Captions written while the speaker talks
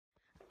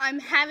I'm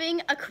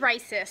having a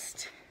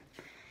crisis.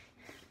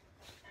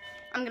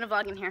 I'm gonna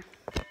vlog in here.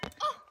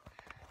 Oh,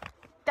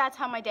 that's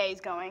how my day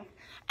is going.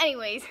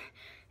 Anyways,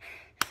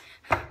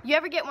 you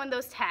ever get one of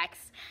those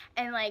texts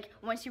and like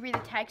once you read the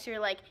text you're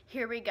like,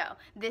 here we go,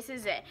 this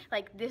is it,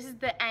 like this is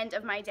the end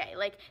of my day,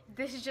 like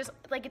this is just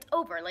like it's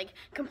over, like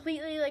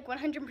completely, like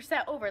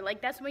 100% over,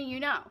 like that's when you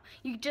know.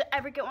 You just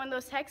ever get one of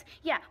those texts?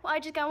 Yeah, well I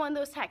just got one of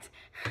those texts.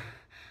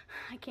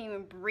 I can't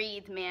even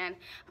breathe, man.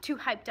 I'm too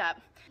hyped up.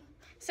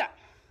 So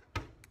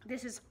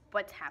this is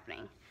what's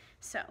happening.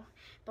 So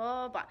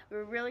blah blah blah, we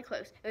were really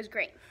close, it was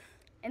great,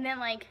 and then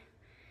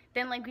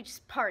we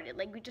just parted,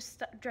 like we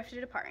just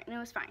drifted apart, and it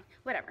was fine,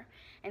 whatever.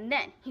 And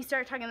then he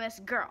started talking to this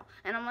girl,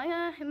 and I'm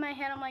like, in my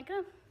head, I'm like,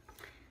 of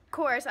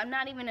course, I'm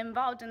not even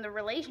involved in the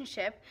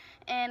relationship,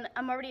 and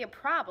I'm already a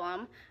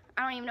problem.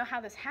 I don't even know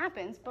how this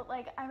happens, but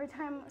like every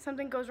time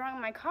something goes wrong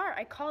in my car,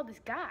 I call this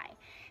guy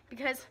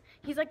because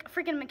he's like a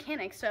freaking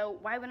mechanic, so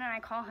why wouldn't I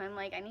call him?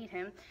 Like I need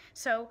him.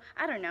 So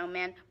I don't know,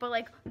 man, but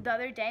like the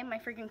other day my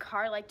freaking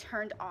car like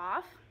turned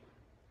off,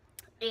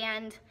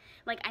 and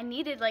like I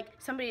needed like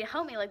somebody to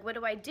help me, like what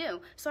do I do?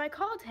 So I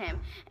called him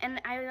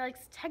and I like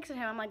texted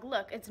him, I'm like,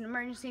 look, it's an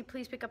emergency,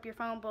 please pick up your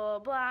phone, blah blah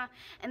blah.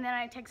 And then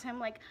I texted him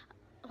like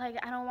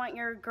I don't want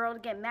your girl to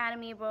get mad at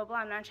me, blah blah,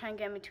 I'm not trying to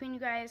get in between you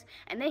guys.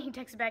 And then he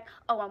texted back,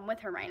 oh, I'm with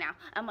her right now.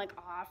 I'm like,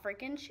 aw,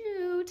 freaking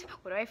shoot,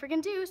 what do I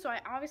freaking do? So I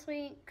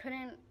obviously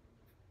couldn't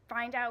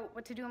find out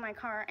what to do in my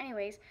car.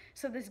 Anyways,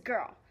 so this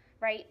girl,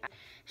 right,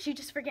 she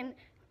just freaking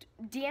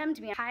DM'd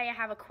me, hi, I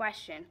have a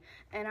question.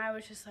 And I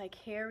was just like,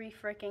 here we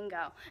freaking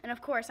go. And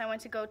of course I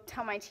went to go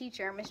tell my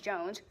teacher, Miss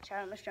Jones,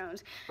 shout out Miss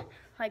Jones,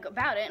 like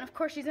about it. And of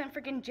course she's in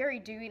freaking jury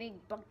duty,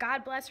 but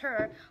God bless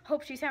her,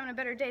 hope she's having a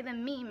better day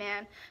than me,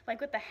 man.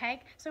 Like what the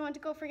heck? So I went to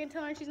go freaking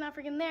tell her she's not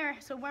freaking there.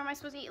 So where am I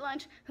supposed to eat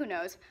lunch? Who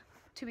knows?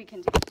 To be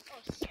continued.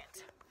 Oh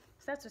shit.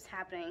 So that's what's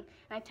happening.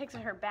 And I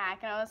texted her back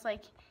and I was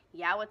like,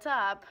 yeah, what's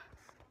up?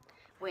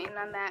 Waiting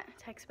on that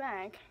text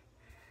back.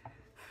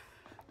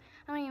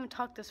 I don't even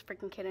talk to this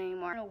freaking kid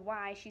anymore. I don't know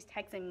why she's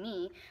texting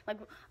me. Like,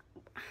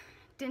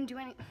 didn't do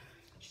any.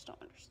 I just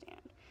don't understand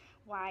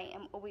why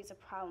I'm always a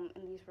problem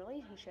in these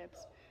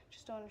relationships.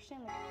 Just don't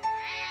understand. Like,